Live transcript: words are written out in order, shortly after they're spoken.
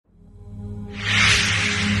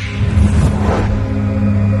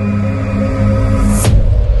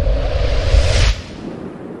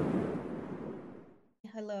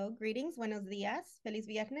buenos días, feliz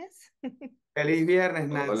viernes. Feliz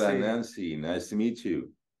viernes, Hola, Nancy. Nancy. Nice to meet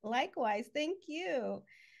you. Likewise, thank you.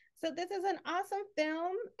 So this is an awesome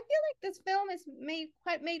film. I feel like this film is made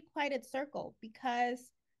quite its circle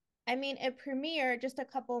because I mean it premiered just a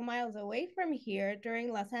couple miles away from here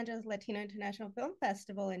during Los Angeles Latino International Film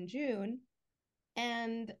Festival in June.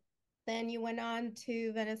 And then you went on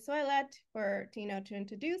to Venezuela to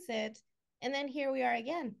introduce it. And then here we are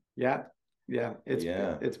again. Yeah, yeah.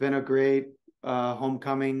 Yeah. It's been a great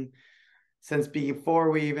homecoming since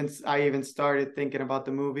before I even started thinking about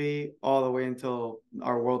the movie all the way until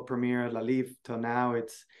our world premiere at La Leaf till now.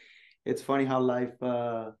 It's funny how life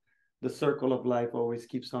the circle of life always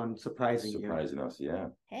keeps on surprising us, yeah.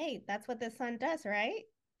 Hey, that's what the sun does, right?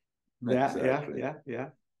 Yeah, Exactly. yeah.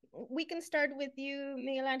 We can start with you,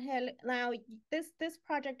 Miguel Ángel. Now, this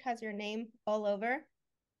project has your name all over,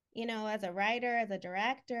 you know, as a writer, as a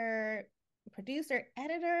director, producer,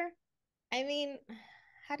 editor. I mean,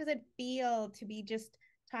 how does it feel to be just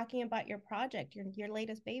talking about your project, your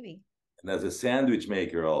latest baby? And as a sandwich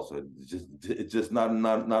maker also, it's just not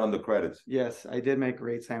on the credits. Yes, I did make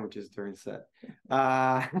great sandwiches during set.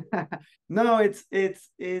 Uh, no, it's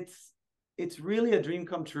really a dream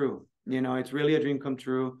come true. You know, it's really a dream come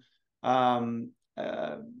true.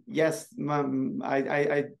 Yes,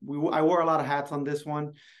 I wore a lot of hats on this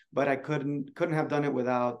one, but I couldn't have done it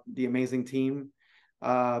without the amazing team,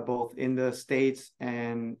 both in the States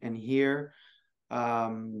and here.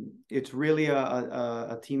 It's really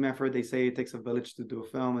a team effort. They say it takes a village to do a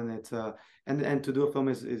film, and it's and to do a film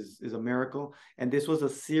is a miracle. And this was a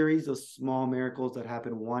series of small miracles that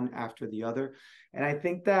happened one after the other. And I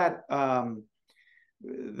think that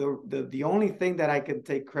the only thing that I can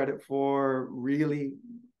take credit for really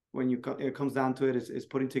when it comes down to it is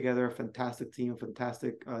putting together a fantastic team,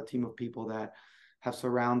 team of people that have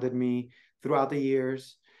surrounded me throughout the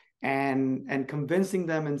years, and convincing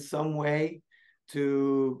them in some way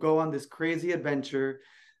to go on this crazy adventure,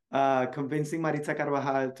 convincing Maritza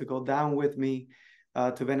Carvajal to go down with me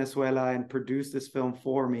to Venezuela and produce this film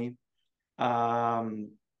for me,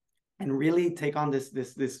 and really take on this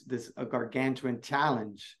a gargantuan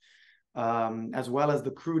challenge, as well as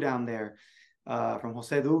the crew down there, from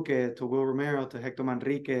Jose Duque to Will Romero to Hector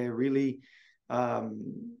Manrique, really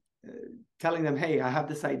telling them, hey, I have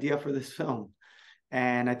this idea for this film.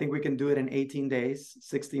 And I think we can do it in 18 days,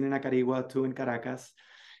 16 in Acarigua, 2 in Caracas.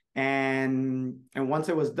 And once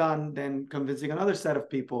it was done, then convincing another set of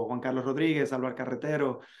people, Juan Carlos Rodriguez, Alvar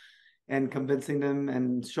Carretero, and convincing them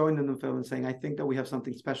and showing them the film and saying, I think that we have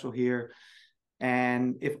something special here.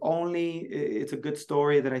 And if only it's a good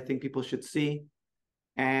story that I think people should see.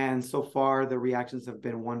 And so far, the reactions have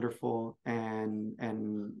been wonderful.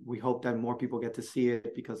 And we hope that more people get to see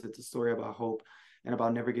it because it's a story about hope and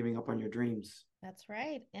about never giving up on your dreams. That's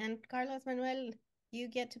right. And Carlos Manuel, you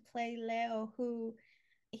get to play Leo, who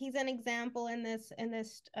he's an example in this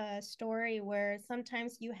story where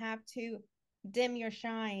sometimes you have to dim your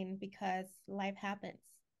shine because life happens.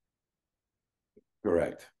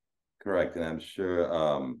 Correct, and I'm sure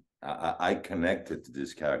I connected to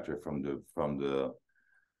this character from the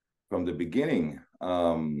beginning.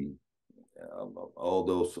 All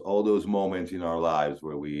those moments in our lives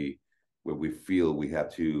where we feel we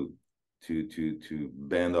have to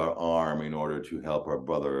bend our arm in order to help our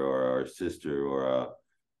brother or our sister or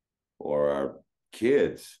our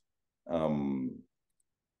kids.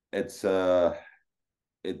 It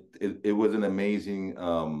was an amazing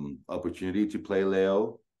opportunity to play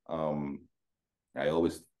Leo. I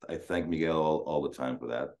thank Miguel all the time for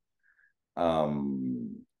that.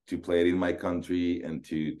 To play it in my country and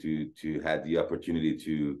to have the opportunity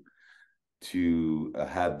to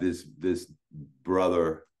have this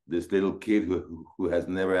brother, this little kid who has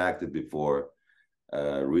never acted before,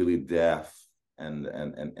 really deaf, and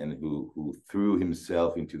who threw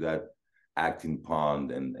himself into that acting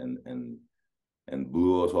pond and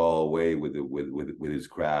blew us all away with his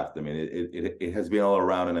craft. I mean, it has been all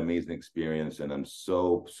around an amazing experience, and I'm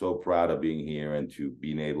so proud of being here and to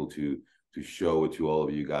being able to show it to all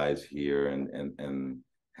of you guys here, and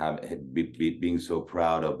being so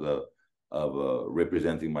proud of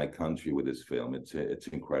representing my country with this film. It's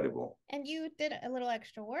incredible. And you did a little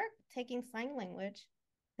extra work taking sign language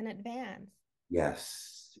in advance.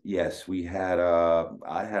 Yes, we had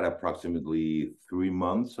I had approximately 3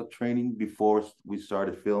 months of training before we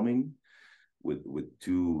started filming with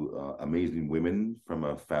 2 amazing women from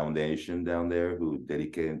a foundation down there who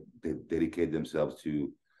dedicate themselves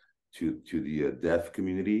to the deaf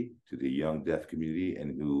community, to the young deaf community,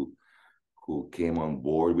 and who came on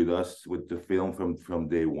board with us with the film from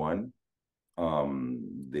day one.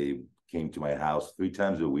 They came to my house 3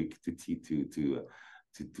 times a week to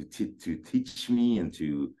teach me and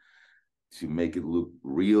to make it look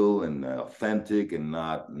real and authentic and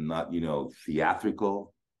not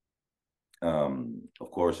theatrical.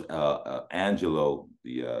 Of course, Anyelo,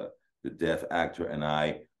 the deaf actor, and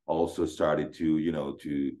I also started to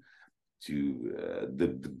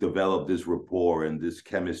develop this rapport and this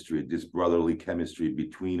chemistry, this brotherly chemistry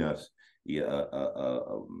between us.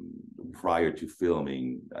 Prior to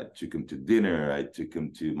filming, I took him to dinner. I took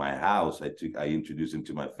him to my house. I introduced him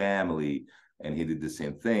to my family, and he did the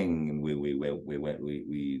same thing. And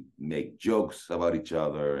we make jokes about each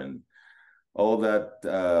other and all that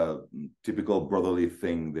typical brotherly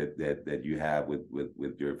thing that you have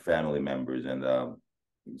with your family members. And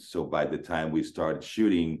so by the time we started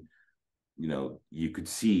shooting, you could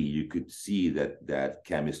see that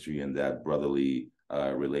chemistry and that brotherly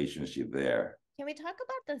relationship there. Can we talk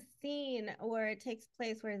about the scene where it takes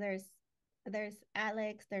place, where there's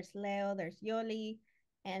Alex, there's Leo, there's Yoli,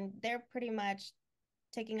 and they're pretty much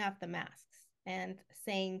taking off the masks and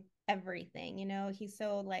saying everything? He's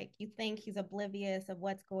so, like, you think he's oblivious of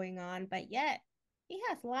what's going on, but yet he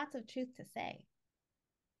has lots of truth to say.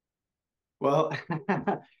 Well,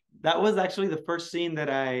 that was actually the first scene that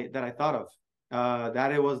I thought of.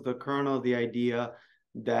 That it was the kernel of the idea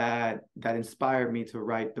that inspired me to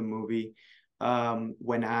write the movie.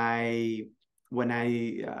 When I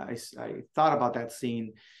thought about that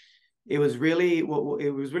scene, it was really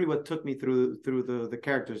what took me through the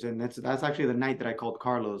characters. And that's actually the night that I called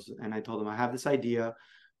Carlos and I told him I have this idea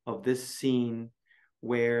of this scene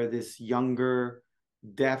where this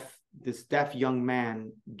deaf young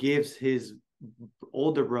man gives his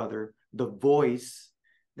older brother the voice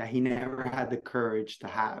that he never had the courage to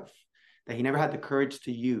have, that he never had the courage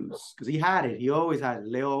to use, because he had it. He always had it.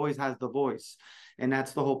 Leo always has the voice. And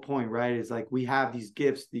that's the whole point, right? It's like we have these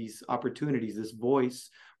gifts, these opportunities, this voice,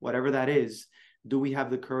 whatever that is. Do we have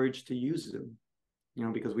the courage to use them?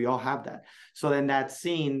 Because we all have that. So then that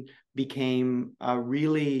scene became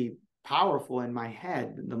really powerful in my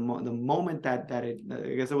head. The moment that it,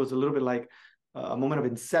 I guess it was a little bit like a moment of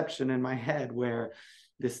inception in my head, where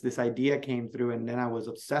this idea came through, and then I was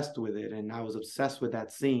obsessed with it, and I was obsessed with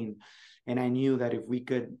that scene. And I knew that if we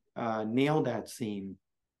could nail that scene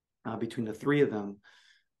between the three of them,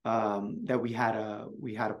 that we had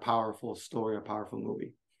a powerful story, a powerful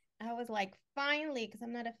movie. I was like, finally, because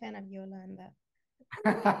I'm not a fan of Yolanda.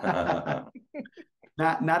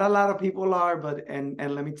 Not a lot of people are, but and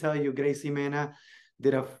let me tell you, Greisy, Mena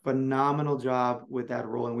did a phenomenal job with that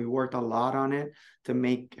role, and we worked a lot on it to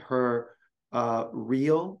make her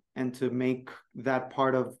real and to make that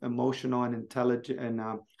part of emotional and intelligent and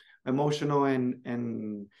emotional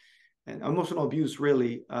and emotional abuse,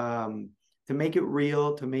 really, to make it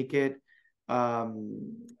real, to make it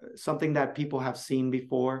something that people have seen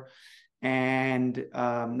before, and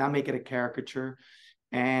not make it a caricature.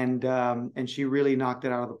 And she really knocked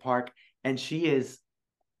it out of the park. And she is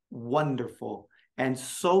wonderful and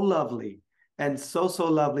so lovely, and so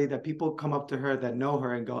lovely, that people come up to her that know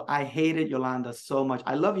her and go, I hated Yolanda so much.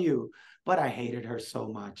 I love you, but I hated her so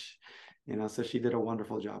much. So she did a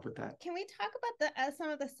wonderful job with that. Can we talk about some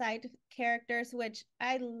of the side characters, which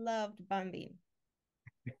I loved Bambi?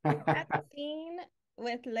 That scene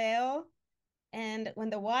with Leo, and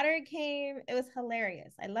when the water came, it was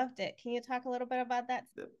hilarious. I loved it. Can you talk a little bit about that?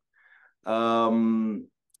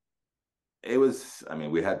 It was,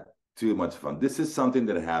 we had too much fun. This is something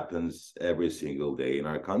that happens every single day in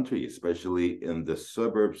our country, especially in the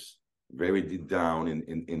suburbs, very deep down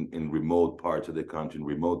in remote parts of the country, in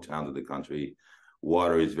remote towns of the country.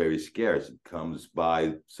 Water is very scarce. It comes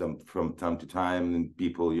by from time to time, and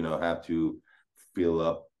people, have to fill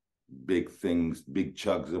up big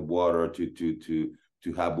chugs of water to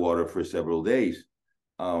have water for several days.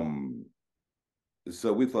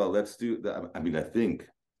 So we thought, let's do that. I think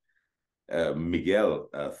Miguel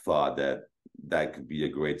thought that could be a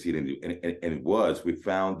great scene, and it was. We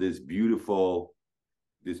found this beautiful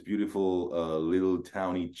little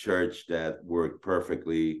towny church that worked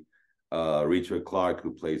perfectly. Richard Clark,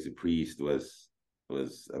 who plays the priest, was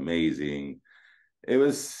amazing. It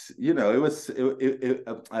was,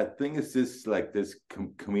 I think it's just like this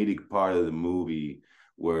comedic part of the movie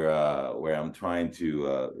where I'm trying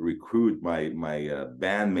to recruit my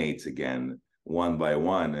bandmates again, one by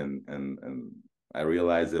one, and I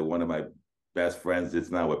realized that one of my best friends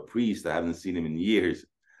is now a priest. I haven't seen him in years.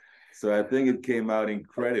 So I think it came out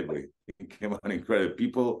incredibly.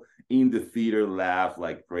 People in the theater laugh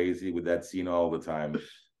like crazy with that scene all the time.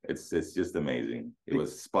 It's just amazing. It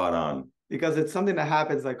was spot on. Because it's something that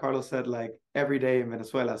happens, like Carlos said, like every day in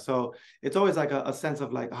Venezuela. So it's always like a sense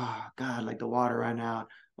of like, oh God, like the water ran out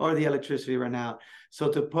or the electricity ran out. So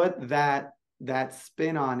to put that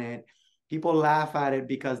spin on it, people laugh at it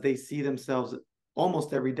because they see themselves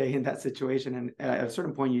almost every day in that situation. And at a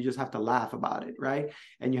certain point, you just have to laugh about it, right?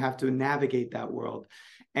 And you have to navigate that world.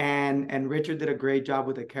 And Richard did a great job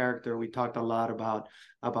with the character. We talked a lot about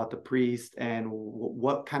the priest and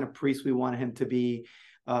what kind of priest we wanted him to be.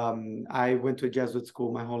 I went to a Jesuit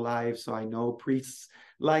school my whole life, so I know priests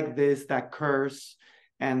like this that curse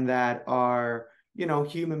and that are, you know,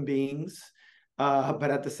 human beings, but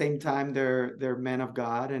at the same time they're men of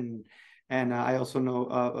God, and I also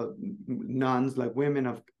know nuns, like women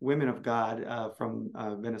of God, from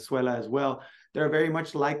Venezuela as well. They're very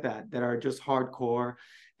much like that are just hardcore,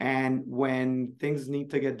 and when things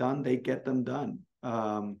need to get done, they get them done.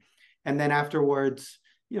 And then afterwards,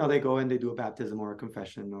 you know, they go and they do a baptism or a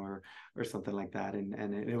confession or something like that.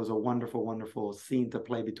 And it was a wonderful, wonderful scene to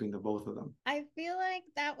play between the both of them. I feel like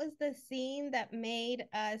that was the scene that made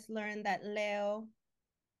us learn that Leo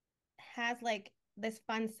has like this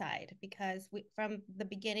fun side, because from the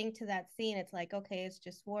beginning to that scene, it's like, okay, it's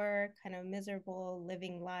just work, kind of miserable,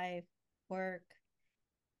 living life, work.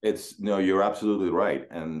 No, you're absolutely right.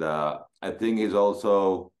 And I think he's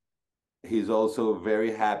also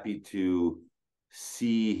very happy to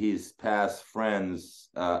see his past friends,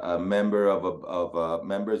 a member of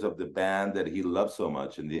members of the band that he loves so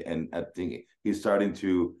much, and I think he's starting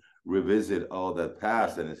to revisit all that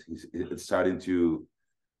past, and it's starting to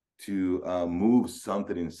move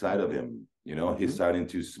something inside of him. You know, he's starting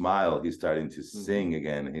to smile, he's starting to sing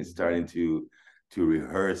again, he's starting to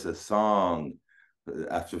rehearse a song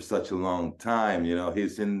after such a long time. You know,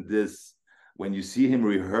 he's in this. When you see him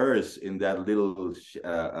rehearse in that little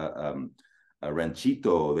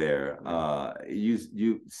ranchito there,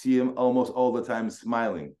 you see him almost all the time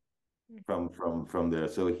smiling from there.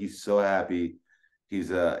 So he's so happy.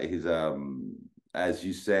 He's as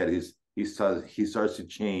you said, he starts to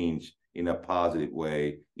change in a positive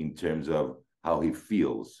way in terms of how he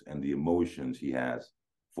feels and the emotions he has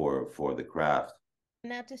for the craft.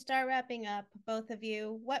 Now, to start wrapping up, both of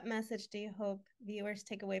you, what message do you hope viewers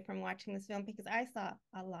take away from watching this film? Because I saw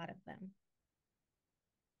a lot of them.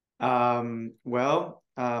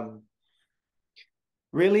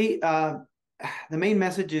 Really, the main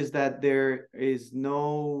message is that there is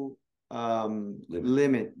no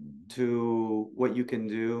limit to what you can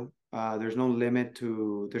do. There's no limit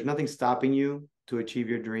there's nothing stopping you to achieve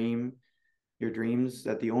your dreams,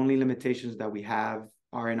 that the only limitations that we have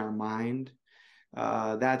are in our mind.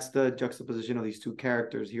 That's the juxtaposition of these two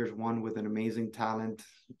characters. Here's one with an amazing talent,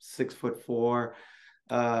 6'4",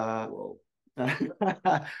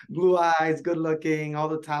 blue eyes, good looking, all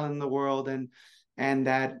the talent in the world, and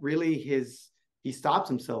that really he stops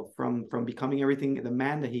himself from becoming everything, the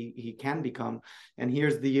man that he can become. And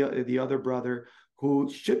here's the other brother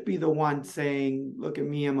who should be the one saying, look at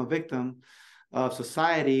me, I'm a victim of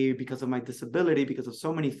society because of my disability, because of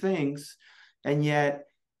so many things, and yet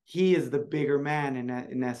he is the bigger man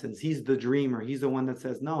in essence. He's the dreamer. He's the one that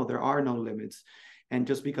says, no, there are no limits. And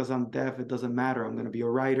just because I'm deaf, it doesn't matter. I'm going to be a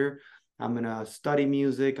writer. I'm going to study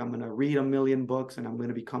music. I'm going to read a million books, and I'm going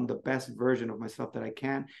to become the best version of myself that I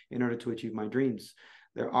can in order to achieve my dreams.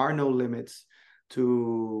 There are no limits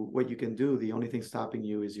to what you can do. The only thing stopping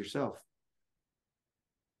you is yourself.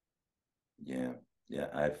 Yeah,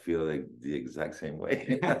 I feel like the exact same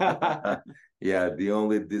way. Yeah, the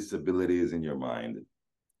only disability is in your mind.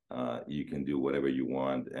 You can do whatever you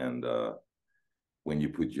want, and when you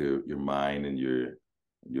put your mind and your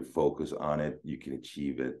focus on it, you can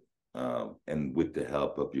achieve it, and with the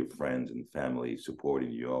help of your friends and family supporting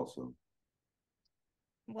you also.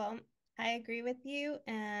 Well, I agree with you,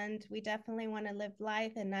 and we definitely want to live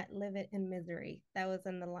life and not live it in misery. That was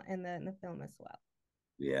in the film as well.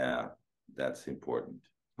 Yeah, that's important.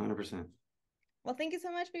 100%. Well, thank you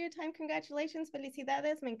so much for your time. Congratulations.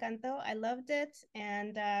 Felicidades. Me encantó. I loved it.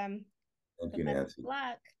 And thank you, Nancy.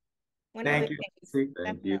 luck. Thank you.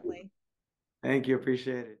 Definitely. Thank you.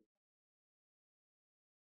 Appreciate it.